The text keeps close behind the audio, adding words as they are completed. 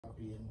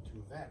puppy into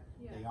a vet,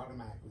 they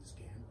automatically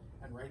scan,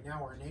 and right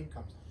now our name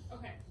comes up.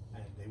 Okay.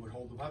 And they would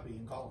hold the puppy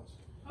and call us.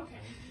 Okay.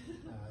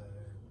 You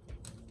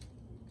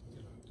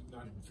know,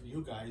 not for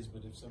you guys,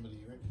 but if somebody,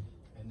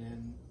 and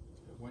then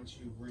once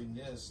you bring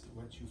this,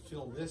 once you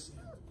fill this in,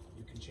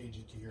 you can change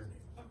it to your name.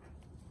 Okay.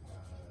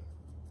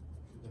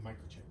 The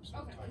microchip. So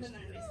Okay, and then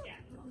they scan.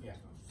 Yeah,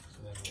 so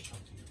that will come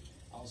to you.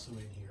 Also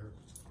in here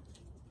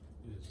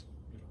is,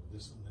 you know,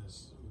 this and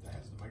this, that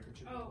has the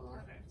microchip number on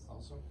it.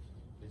 Also,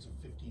 it's a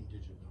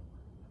 15-digit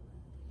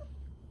number.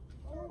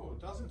 Oh, it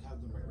doesn't have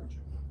the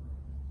microchip number.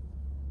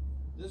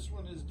 This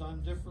one is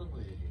done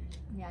differently.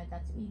 Yeah,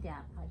 that's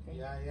EDAP, I think.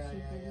 Yeah.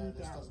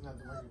 This doesn't have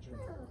the microchip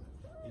number on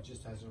it. It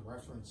just has a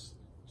reference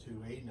to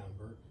a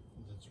number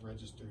that's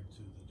registered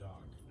to the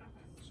dog.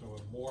 Okay. So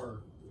a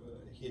more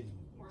hidden.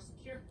 More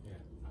secure. Yeah.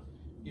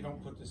 You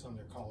don't put this on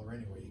their collar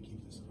anyway. You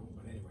keep this at home.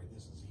 But anyway,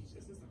 this is easy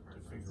to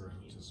figure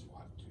out to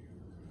swap to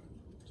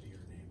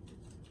your name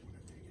whenever you get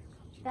around to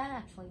it. That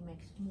actually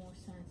makes more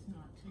sense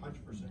not to.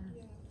 100%.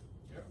 Yeah.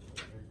 Yep,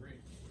 I agree.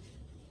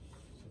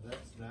 So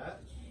that's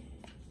that.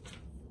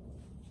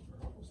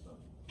 We're almost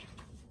done.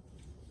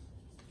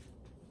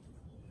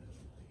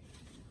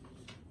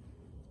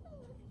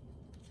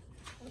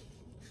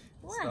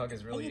 What? Dog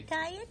is really, are you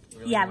tired?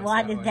 really Yeah, wants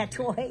wanted that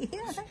one. toy.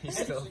 He's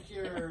still.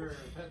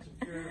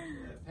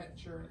 Pet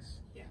insurance.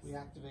 Yes. We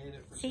activate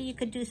it for See, you 6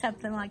 could do weeks.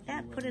 something like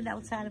that. Put it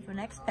outside of an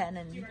There's X pen,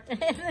 and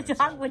the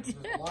dog would.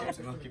 a lot of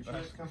different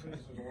insurance companies.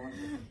 There's a lot of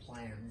different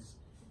plans,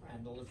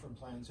 and the different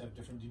plans have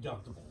different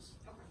deductibles.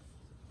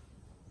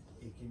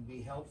 Okay. It can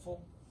be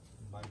helpful.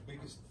 My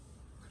biggest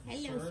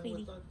Hello, concern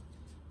sweetie. with it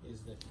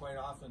is that quite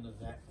often the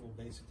vet will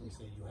basically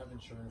say, you have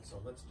insurance,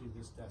 so let's do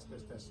this test,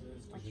 because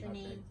What's you're your not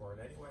paying name? for it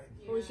anyway.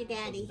 Who's your So the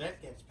daddy?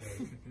 vet gets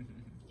paid,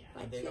 Yeah.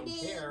 and they don't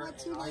care,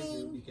 and I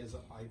do because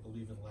I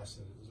believe in less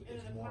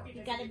is more.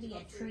 You gotta be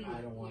a tree.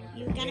 I don't want to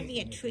You do gotta be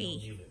a anything if they don't tree.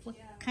 need it. What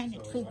kind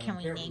of So tree I don't can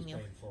we care name who's you?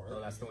 paying for it. Oh,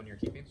 that's the one you're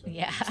keeping?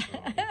 Yeah.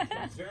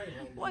 It's very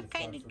handy What if,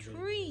 kind God of forbid,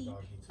 tree? the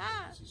dog needs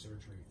Ah. emergency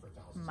surgery for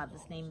thousands of Mother's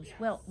dollars. name is Yeah.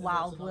 Wild And that's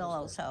another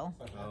Willow, story. so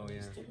But Oh,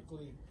 rabbits yeah.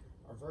 typically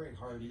are very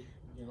hardy.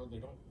 You know, they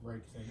don't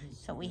break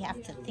things. we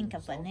have to think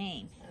of a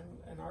name.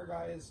 And our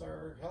guys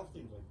are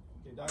healthy. Like,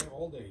 they die of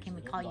old age. Can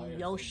we They call don't die you of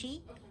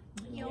Yoshi?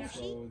 things, you know, Yoshi?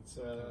 So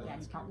it's,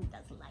 That's probably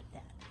doesn't like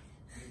that.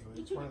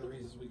 it's one of the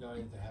reasons we got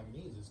into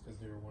Havanese is because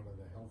they were one of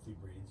the healthy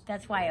breeds.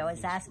 That's why I was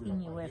They screwed asking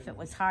up you by if it giving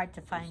was them hard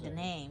to find a percent.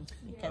 name,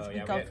 because Oh, we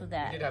yeah, go had- through We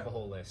that. did have a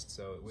whole list,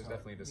 so it was So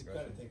definitely a you've got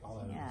discussion. to take all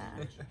that into Yeah.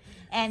 consideration.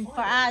 And for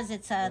Fine. us,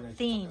 it's a When I took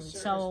theme.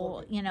 serious So,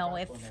 look you know,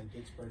 back if when I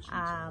did spreadsheets and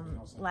um, everything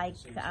else, I like,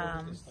 said,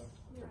 "So this stuff,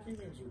 their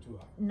premiums were too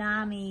high."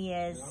 Nami You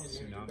is know, you're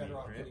Tsunami, better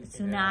off right? putting things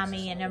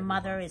Tsunami in and her every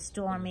mother month is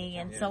Stormy,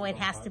 than and the so it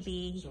capital has to touch.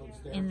 be So it's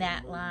there in for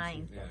that emergency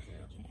line. Yeah, coverage. yeah.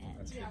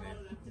 That's a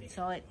good name.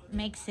 So it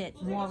makes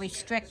it more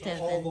restrictive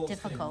All and those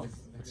difficult.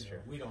 things, That's you know,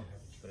 true. We don't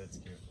have. But it's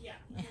cute. Yeah.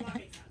 So that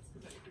makes sense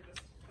because if you're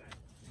just kind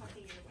of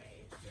tucking it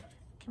away.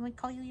 Can we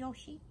call you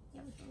Yoshi?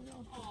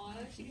 Aw,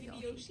 she could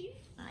be Yoshi.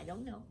 I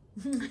don't know.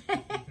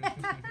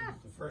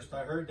 The first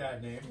I heard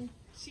that name,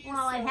 She is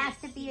Well, it so has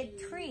to be a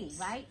cute. tree,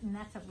 right? And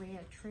that's a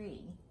rare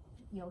tree.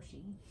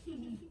 Yoshi.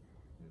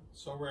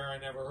 so rare I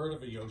never heard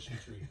of a Yoshi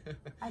tree.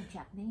 A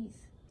Japanese.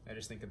 I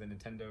just think of the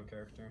Nintendo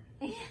character.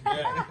 Yeah,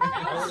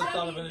 I would have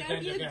thought of a That'd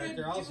be Nintendo a good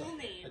character also. dual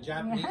name. A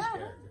Japanese Yeah.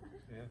 character.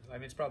 Yeah, I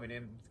mean, it's probably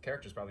named. The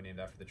character's probably named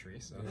after the tree.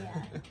 So.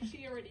 Yeah.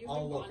 She already is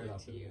I'll look bonded it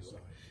up to in you. the side.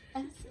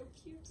 So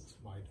cute. It's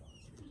my dog.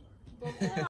 Well,